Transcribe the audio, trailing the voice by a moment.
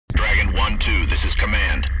Dragon 1-2, this is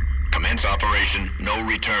Command. Commence operation, no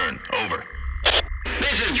return. Over.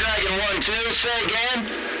 This is Dragon 1-2, say again?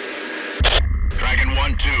 Dragon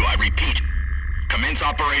 1-2, I repeat. Commence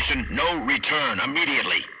operation, no return,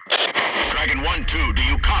 immediately. Dragon 1-2, do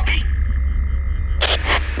you copy?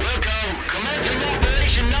 Wilco, commencing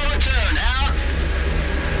operation, no return, out.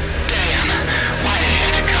 Damn, why did it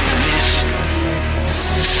have to come to this?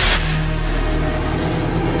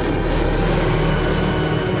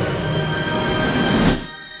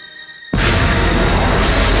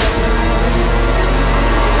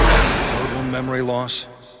 Total memory loss?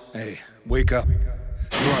 Hey, wake up.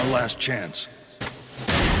 You're our last chance.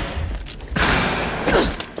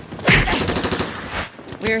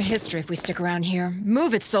 We're history if we stick around here.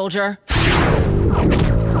 Move it, soldier! Open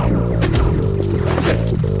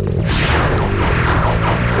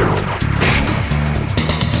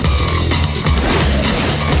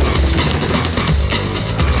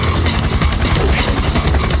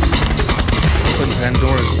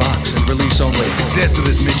Pandora's box and release only. Success of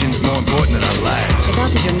this mission is more important than our lives. A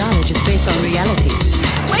lot of your knowledge is based on reality.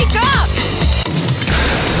 Wake up!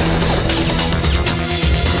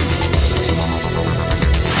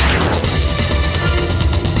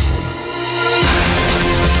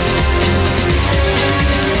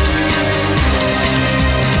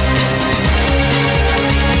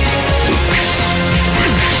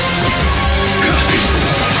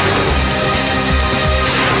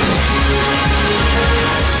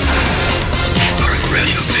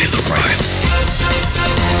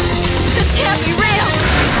 This can't be real!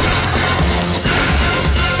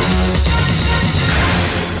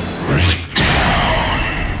 Break down.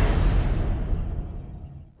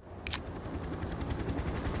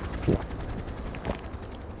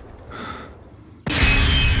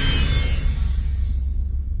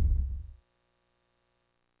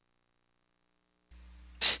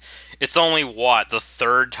 It's only, what, the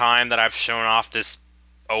third time that I've shown off this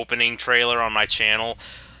opening trailer on my channel?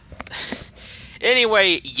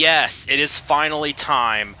 Anyway, yes, it is finally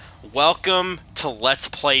time. Welcome to Let's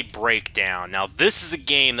Play Breakdown. Now, this is a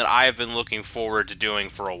game that I have been looking forward to doing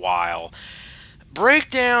for a while.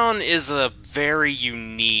 Breakdown is a very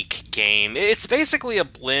unique game. It's basically a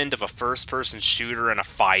blend of a first-person shooter and a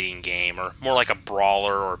fighting game, or more like a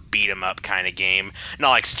brawler or beat-em-up kind of game. Not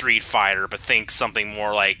like Street Fighter, but think something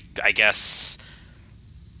more like, I guess...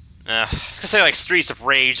 I was gonna say like Streets of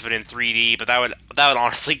Rage, but in 3D, but that would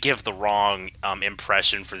honestly give the wrong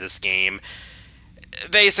impression for this game.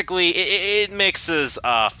 Basically, it mixes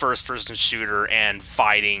first-person shooter and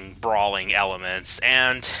fighting, brawling elements,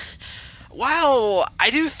 and while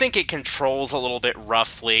I do think it controls a little bit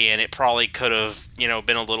roughly, and it probably could have, you know,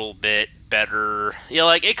 been a little bit better, you know,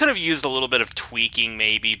 like, it could have used a little bit of tweaking,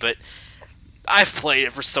 maybe, but I've played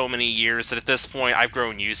it for so many years that at this point, I've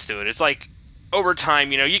grown used to it. It's like, over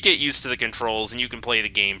time, you know, you get used to the controls and you can play the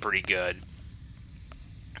game pretty good.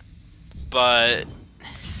 But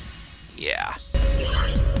yeah.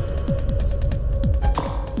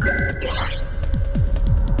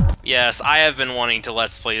 Yes, I have been wanting to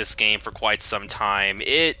Let's Play this game for quite some time.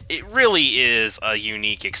 It really is a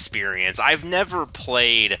unique experience. I've never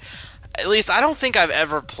played, at least I don't think I've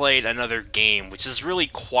ever played another game which is really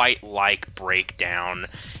quite like Breakdown.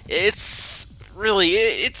 It's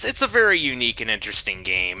a very unique and interesting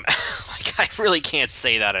game. Like, I really can't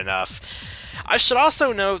say that enough. I should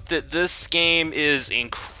also note that this game is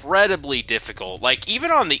incredibly difficult. Like,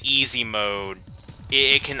 even on the easy mode,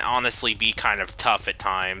 it can honestly be kind of tough at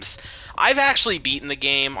times. I've actually beaten the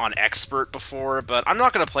game on Expert before, but I'm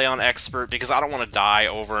not going to play on Expert because I don't want to die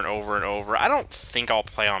over and over and over. I don't think I'll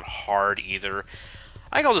play on Hard either.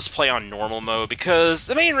 I think I'll just play on normal mode, because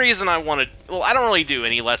the main reason I want to... Well, I don't really do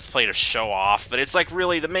any Let's Play to show off, but it's like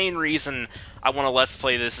really the main reason I want to Let's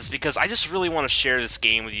Play this is because I just really want to share this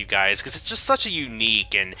game with you guys, because it's just such a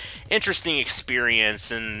unique and interesting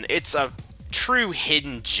experience, and it's a true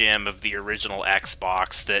hidden gem of the original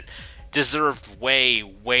Xbox that deserved way,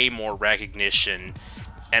 way more recognition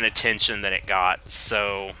and attention than it got.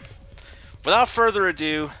 So, without further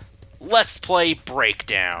ado, let's play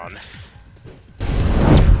Breakdown.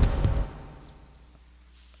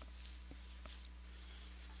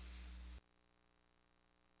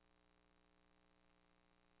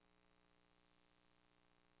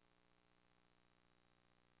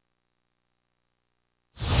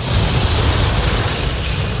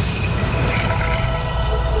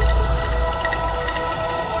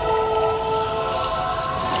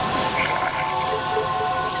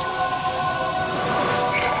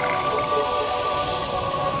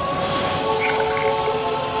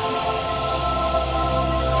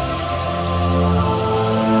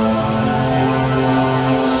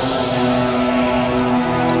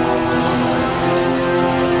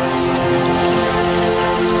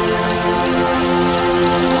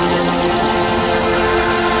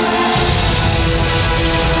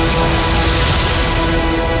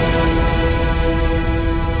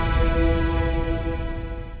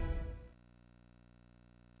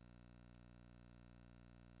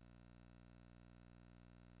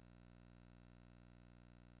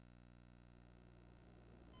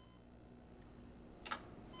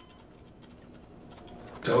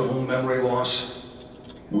 Total memory loss?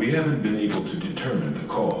 We haven't been able to determine the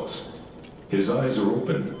cause. His eyes are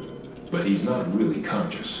open, but he's not really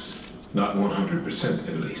conscious. Not 100%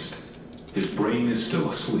 at least. His brain is still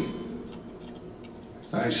asleep.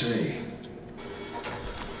 I see.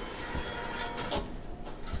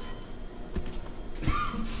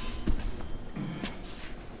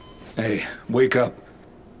 Hey, wake up.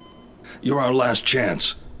 You're our last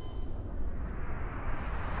chance.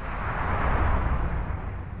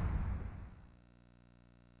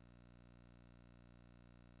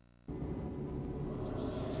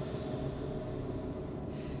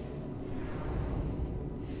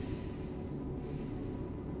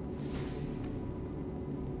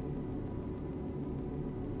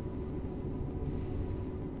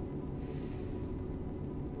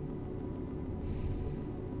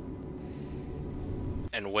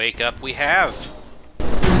 And wake up we have.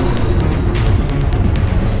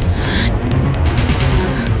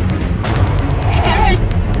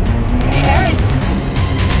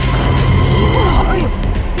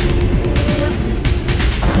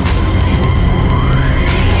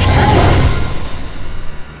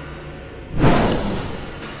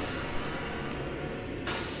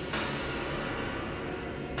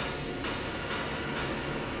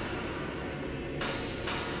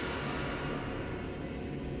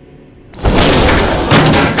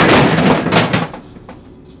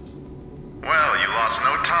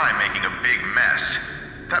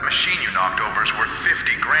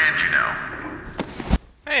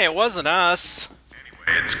 Hey, it wasn't us.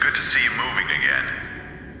 Anyway, it's good to see you moving again.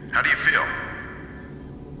 How do you feel?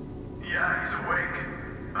 Yeah, he's awake.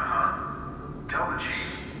 Tell the chief.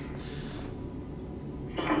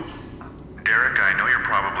 Derrick, I know you're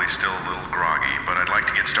probably still a little groggy, but I'd like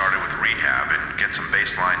to get started with rehab and get some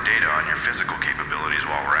baseline data on your physical capabilities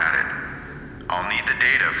while we're at it. I'll need the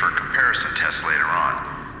data for comparison tests later on.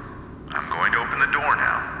 I'm going to open the door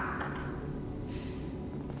now.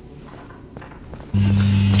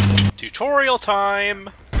 Tutorial time!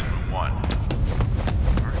 Room 1.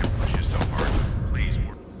 Sorry to push you so hard. Please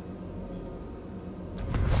work.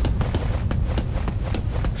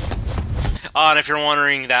 And if you're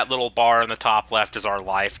wondering, that little bar in the top left is our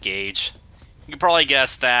life gauge. You can probably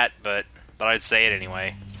guess that, but I'd say it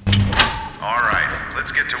anyway. Alright,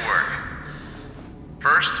 let's get to work.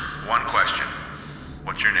 First, one question.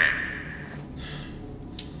 What's your name?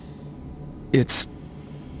 It's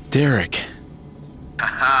Derrick.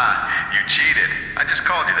 Haha, you cheated. I just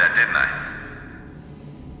called you that, didn't I?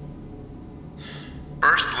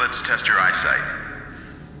 First, let's test your eyesight.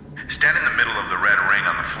 Stand in the middle of the red ring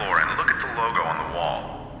on the floor and look at the logo on the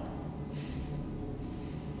wall.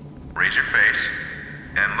 Raise your face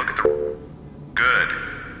and look at the... Good.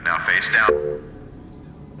 Now face down.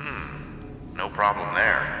 No problem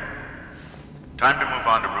there. Time to move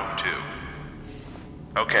on to room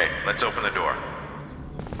 2. Okay, let's open the door.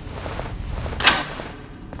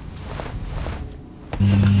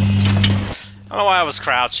 I don't know why I was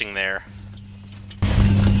crouching there.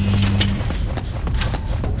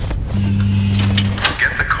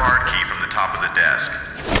 Get the card key from the top of the desk.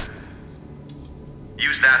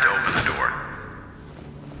 Use that to open the door.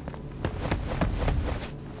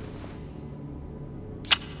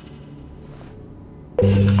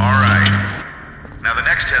 Alright. Now the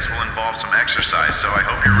next test will involve some exercise, so I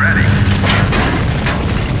hope you're ready.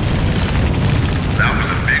 That was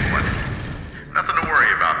a big one. Nothing to worry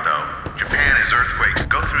about, though. Japan is earthquakes.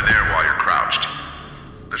 Go through there while you're crouched.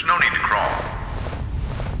 There's no need to crawl.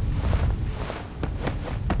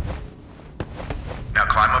 Now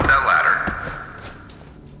climb up that ladder.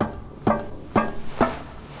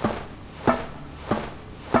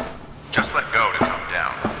 Just let go to come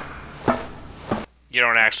down. You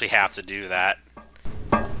don't actually have to do that.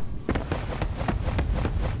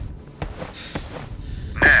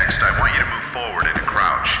 Next, I want you to move forward into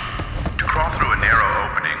crouch. To crawl through a narrow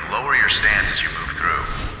opening, lower your stance as you move through.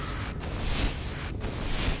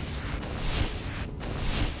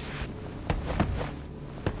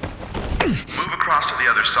 Move across to the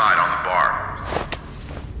other side on the bar.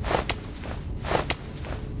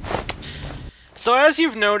 So as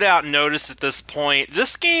you've no doubt noticed at this point,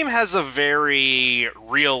 this game has a very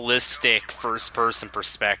realistic first-person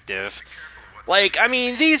perspective. Like, I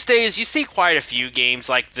mean, these days you see quite a few games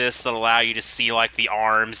like this that allow you to see, like, the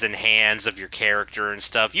arms and hands of your character and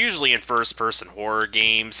stuff, usually in first-person horror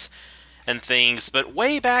games and things, but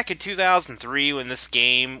way back in 2003 when this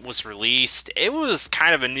game was released, it was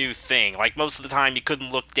kind of a new thing. Like, most of the time you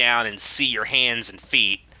couldn't look down and see your hands and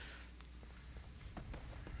feet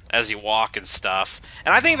as you walk and stuff.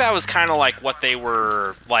 And I think that was kind of like what they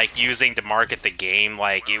were, like, using to market the game.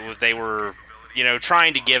 Like, they were you know,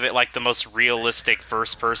 trying to give it like the most realistic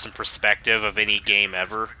first-person perspective of any game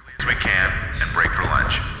ever. As we can, and break for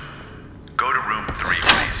lunch. Go to room 3,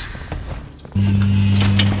 please.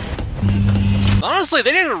 Honestly,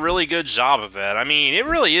 they did a really good job of it. I mean, it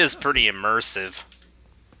really is pretty immersive.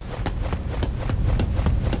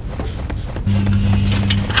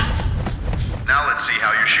 Now let's see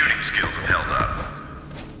how your shooting skills have held up.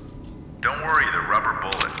 Don't worry, they're rubber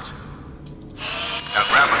bullets. Now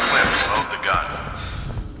grab a clip and load the gun.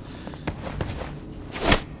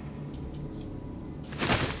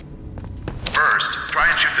 First, try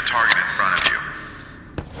and shoot the target in front of you.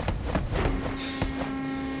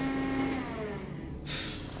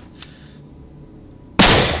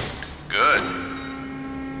 Good.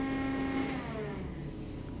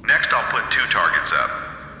 Next, I'll put 2 targets up.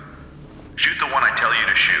 Shoot the one I tell you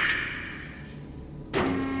to shoot.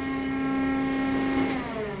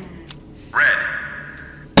 Red.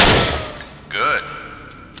 Good.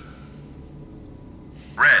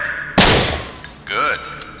 Red. Good.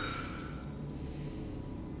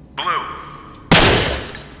 Blue.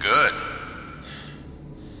 Good.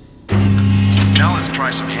 Now let's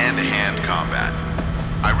try some hand-to-hand combat.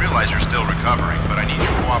 I realize you're still recovering, but I need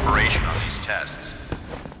your cooperation on these tests.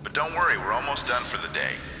 But don't worry, we're almost done for the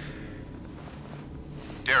day.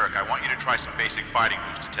 Derrick, I want you to try some basic fighting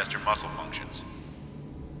moves to test your muscle functions.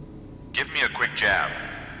 Give me a quick jab.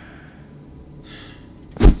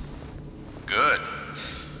 Good.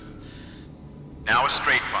 Now a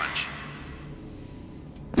straight punch.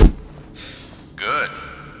 Good.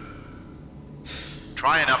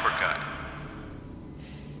 Try an uppercut.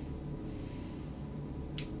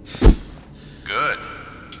 Good.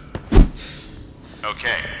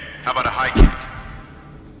 Okay, how about a high kick?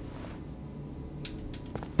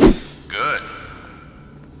 Good.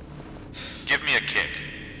 Give me a kick.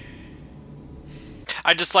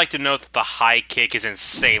 I'd just like to note that the high kick is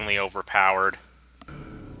insanely overpowered.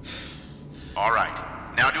 Alright,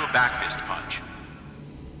 now do a back fist punch.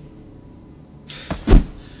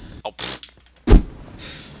 Oh, pfft.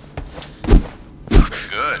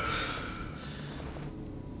 Good.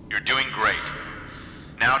 You're doing great.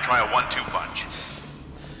 Now try a 1-2 punch.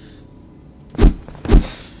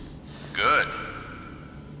 Good.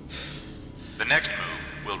 The next move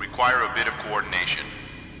will require a bit of coordination.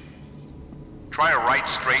 Try a right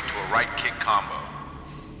straight to a right kick combo.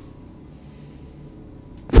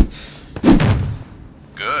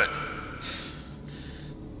 Good.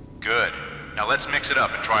 Good. Now let's mix it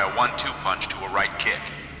up and try a 1-2 punch to a right kick.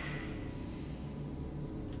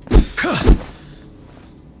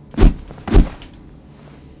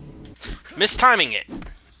 Mistiming it.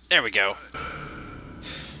 There we go.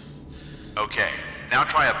 Okay, now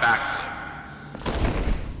try a backflip.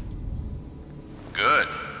 Good.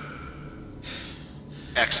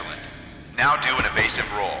 Excellent. Now do an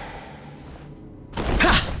evasive roll.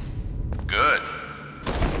 Good.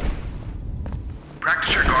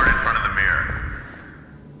 Practice your guard in front of the mirror.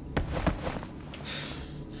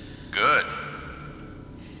 Good.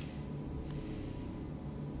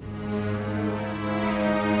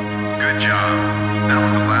 Good job. That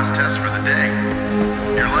was the last test for the day.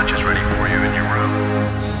 Your lunch is ready for you in your room.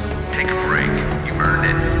 Take a break. You've earned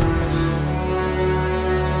it.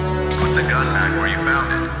 Put the gun back where you found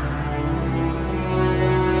it.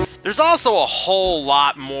 There's also a whole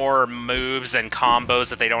lot more moves and combos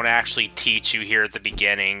that they don't actually teach you here at the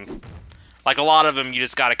beginning. Like, a lot of them you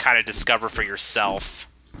just gotta kind of discover for yourself.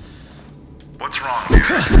 What's wrong,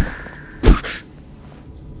 dude?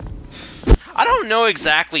 I don't know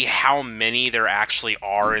exactly how many there actually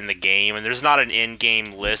are in the game, and there's not an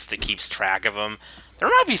in-game list that keeps track of them. There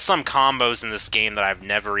might be some combos in this game that I've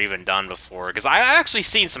never even done before, because I've actually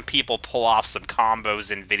seen some people pull off some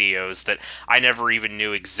combos in videos that I never even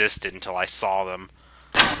knew existed until I saw them.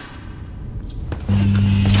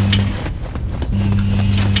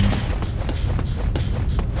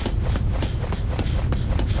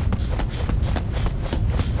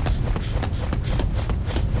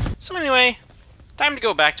 So anyway, time to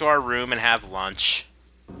go back to our room and have lunch.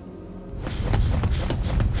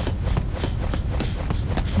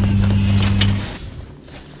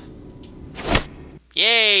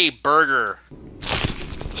 Yay, burger!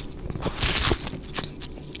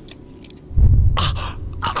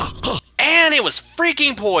 And it was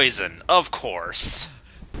freaking poison, of course.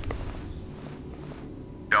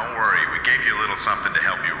 Don't worry, we gave you a little something to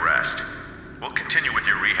help you rest. We'll continue with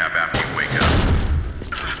your rehab after you wake up.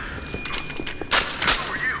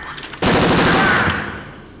 Who are you?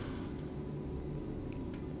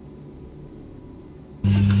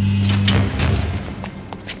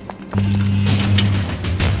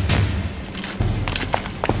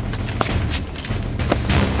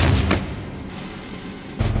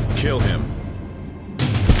 kill him.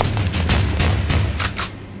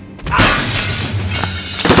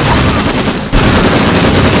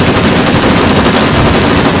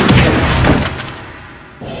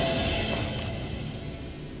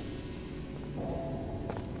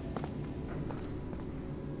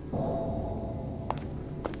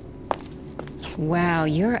 Wow,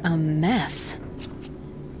 you're a mess.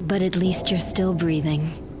 But at least you're still breathing.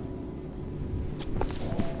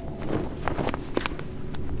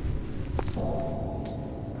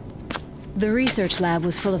 The research lab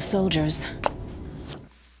was full of soldiers.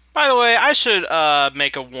 By the way, I should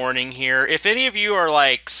make a warning here. If any of you are,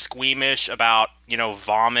 like, squeamish about, you know,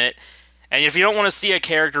 vomit, and if you don't want to see a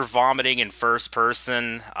character vomiting in first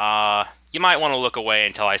person, you might want to look away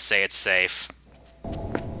until I say it's safe.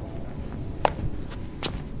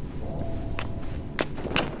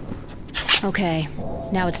 Okay,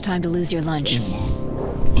 now it's time to lose your lunch.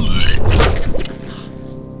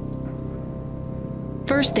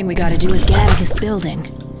 First thing we gotta do is get out of this building,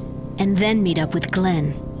 and then meet up with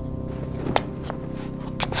Glenn.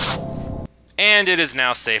 And it is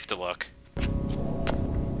now safe to look.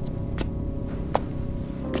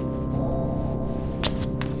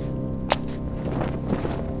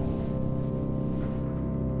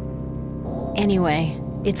 Anyway,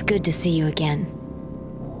 it's good to see you again.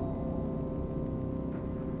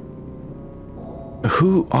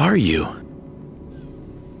 Who are you?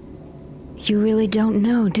 You really don't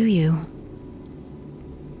know, do you?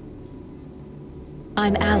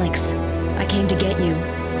 I'm Alex. I came to get you.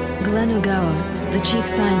 Glenn Ogawa, the chief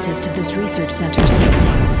scientist of this research center, sent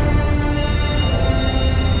me.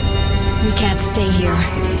 We can't stay here.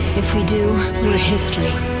 If we do, we're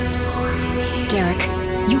history. Derrick,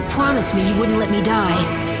 you promised me you wouldn't let me die.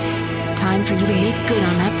 Time for you to make good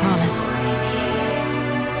on that promise.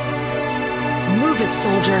 Move it,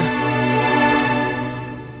 soldier.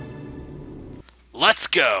 Let's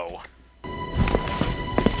go!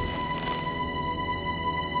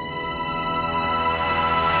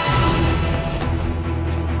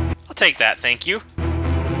 I'll take that, thank you.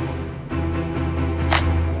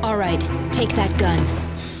 All right, take that gun.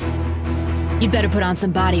 You'd better put on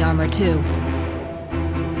some body armor, too.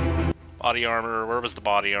 Body armor, where was the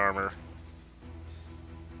body armor?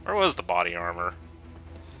 Where was the body armor?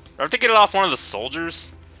 Do I have to get it off one of the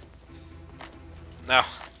soldiers? No.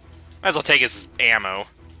 Might as well take his ammo.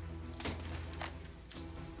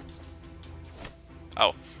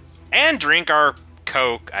 Oh. And drink our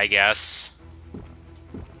Coke, I guess.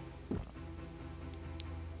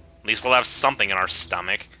 At least we'll have something in our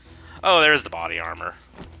stomach. Oh, there's the body armor.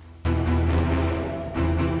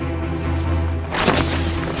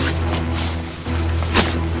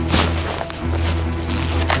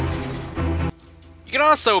 You can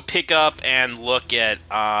also pick up and look at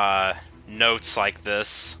notes like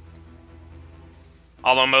this.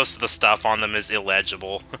 Although most of the stuff on them is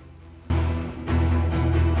illegible.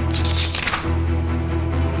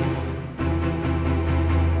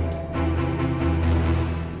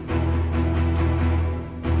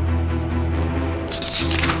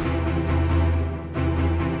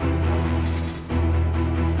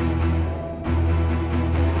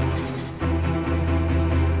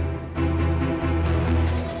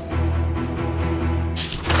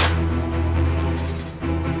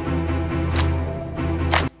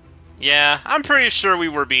 Yeah, I'm pretty sure we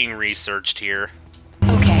were being researched here.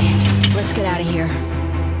 Okay, let's get out of here.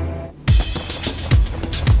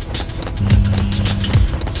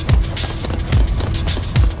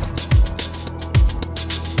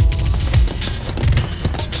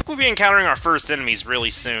 We'll be encountering our first enemies really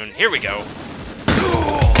soon. Here we go.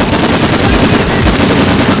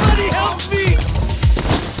 Somebody help me!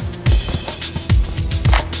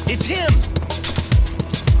 It's him!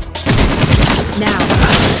 Now,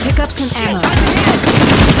 pick up some ammo.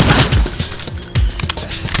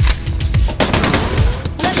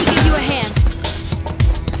 Let me give you a hand.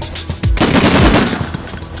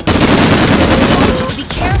 Oh, be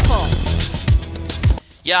careful.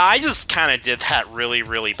 Yeah, I just kind of did that really,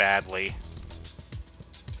 really badly.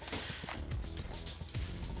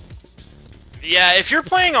 Yeah, if you're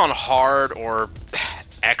playing on hard or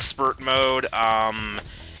expert mode,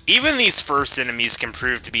 even these first enemies can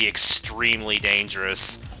prove to be extremely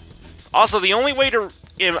dangerous. Also, the only way to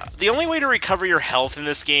recover your health in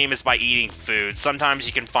this game is by eating food. Sometimes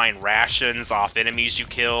you can find rations off enemies you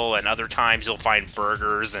kill, and other times you'll find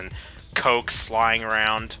burgers and Cokes lying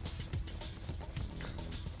around.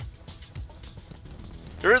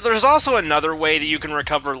 There's also another way that you can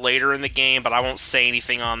recover later in the game, but I won't say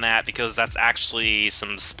anything on that because that's actually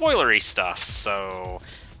some spoilery stuff, so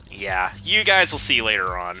yeah, you guys will see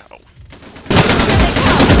later on. Oh.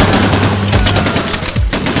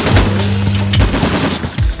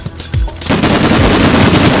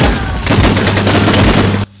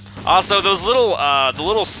 Also, those little, the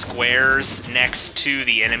little squares next to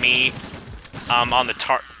the enemy, on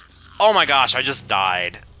the oh my gosh, I just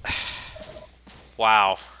died.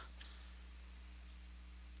 Wow.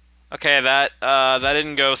 Okay, that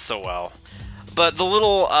didn't go so well. But the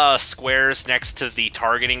little, squares next to the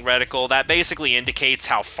targeting reticle, that basically indicates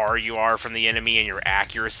how far you are from the enemy and your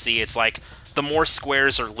accuracy. It's like, the more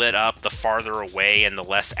squares are lit up, the farther away and the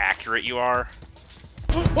less accurate you are.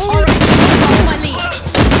 Alright, Follow my lead.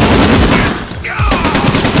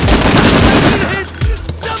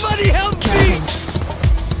 somebody help me!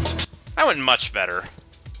 That went much better.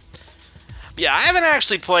 Yeah, I haven't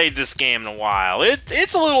actually played this game in a while.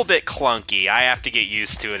 It's a little bit clunky. I have to get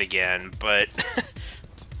used to it again, but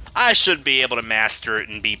I should be able to master it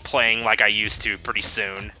and be playing like I used to pretty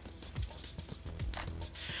soon.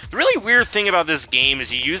 The really weird thing about this game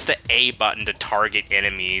is you use the A button to target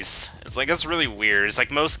enemies. It's like, that's really weird. It's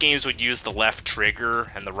like most games would use the left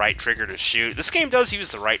trigger and the right trigger to shoot. This game does use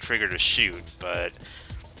the right trigger to shoot, but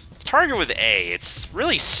target with A, it's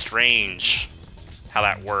really strange how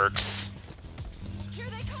that works.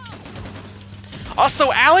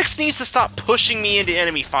 Also, Alex needs to stop pushing me into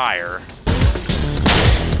enemy fire.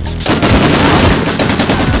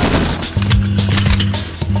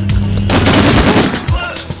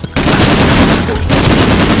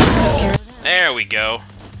 There we go.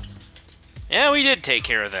 Yeah, we did take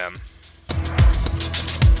care of them.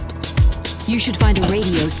 You should find a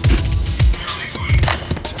radio.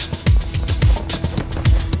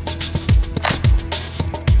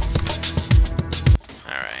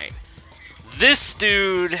 Alright. This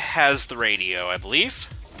dude has the radio, I believe.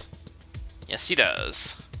 Yes, he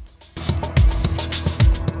does.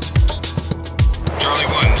 Charlie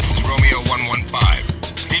 1, this is Romeo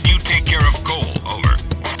 115. Did you take care of Cole? Over.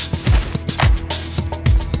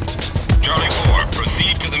 Charlie 4,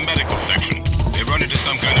 proceed to the medical section. They run into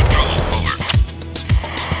some kind of trouble. Over.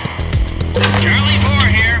 Charlie 4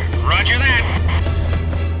 here. Roger that.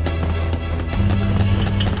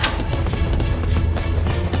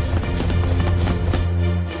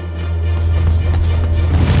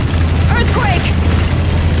 Earthquake!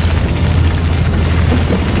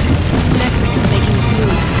 Nexus is making its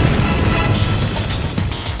move.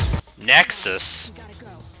 Nexus?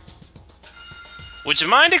 Would you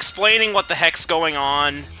mind explaining what the heck's going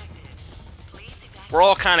on? We're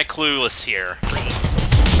all kind of clueless here.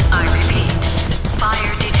 I repeat,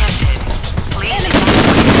 fire detected. Please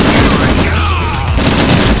evacuate the store immediately.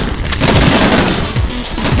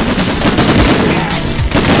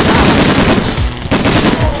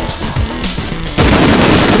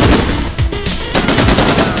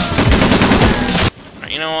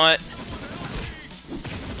 Alright, you know what?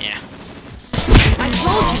 Yeah. I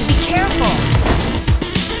told you to be careful.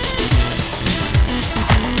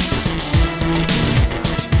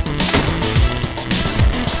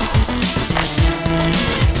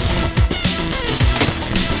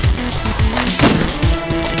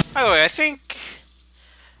 By the way, I think...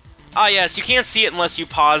 Ah, yes, you can't see it unless you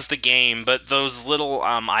pause the game, but those little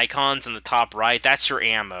icons in the top right, that's your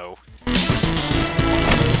ammo.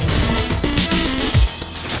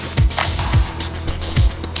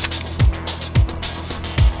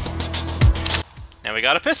 Now we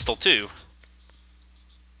got a pistol, too.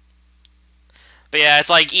 But yeah, it's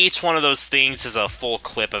like each one of those things is a full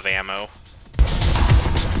clip of ammo.